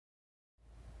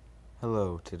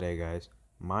Hello today guys,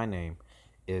 my name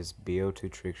is BO2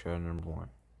 Trickshot number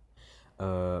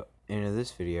 1. In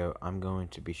this video I'm going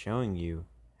to be showing you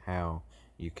how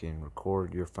you can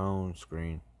record your phone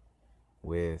screen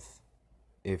with,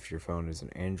 if your phone is an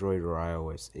Android or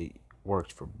iOS, it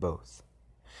works for both.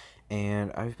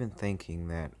 And I've been thinking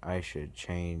that I should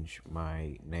change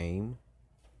my name,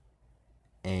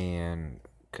 and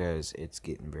because it's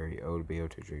getting very old,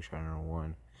 BO2 Trickshot number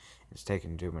 1, it's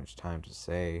taking too much time to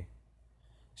say.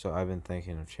 So I've been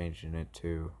thinking of changing it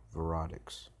to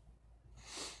verodix.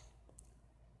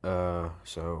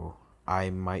 So I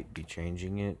might be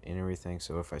changing it and everything.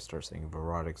 So if I start saying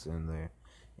verodix in the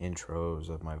intros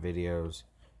of my videos,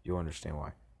 you'll understand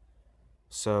why.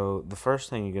 So the first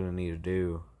thing you're gonna need to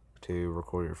do to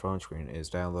record your phone screen is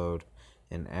download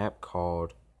an app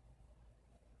called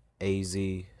AZ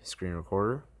Screen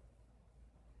Recorder.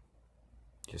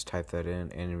 Just type that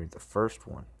in and read the first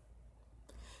one.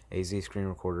 AZ Screen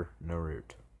Recorder, no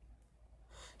root.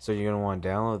 So you're going to want to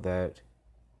download that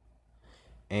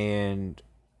and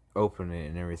open it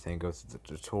and everything. Go through the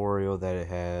tutorial that it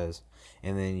has,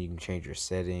 and then you can change your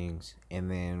settings. And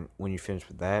then when you finish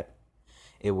with that,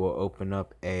 it will open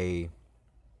up a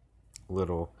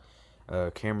little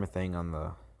camera thing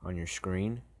on your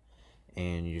screen,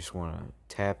 and you just want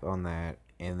to tap on that,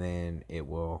 and then it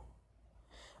will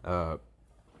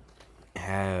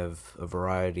have a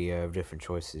variety of different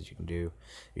choices you can do.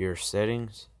 Your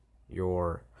settings,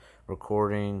 your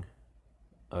recording,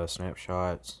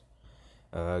 snapshots,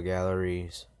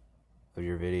 galleries of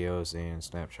your videos and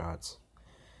snapshots.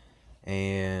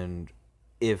 And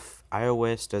if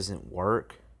iOS doesn't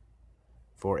work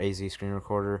for AZ Screen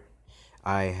Recorder,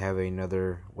 I have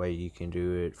another way you can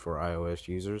do it for iOS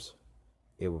users.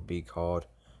 It will be called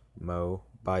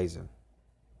Mobison.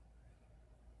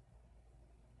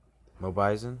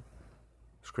 Mobison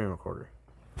Screen Recorder.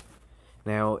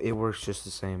 Now it works just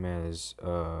the same as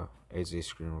AZ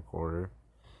Screen Recorder,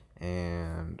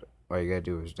 and all you gotta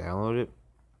do is download it,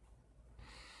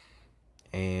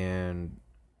 and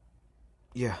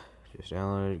yeah, just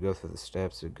download it, go through the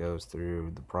steps it goes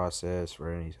through, the process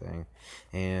for anything,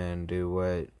 and do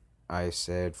what I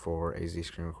said for AZ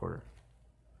Screen Recorder.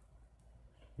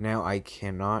 Now I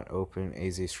cannot open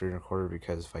AZ Screen Recorder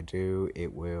because if I do,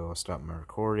 it will stop my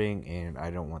recording, and I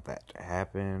don't want that to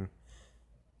happen.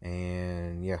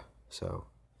 And yeah, so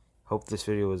hope this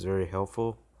video was very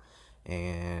helpful,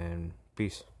 and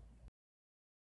peace.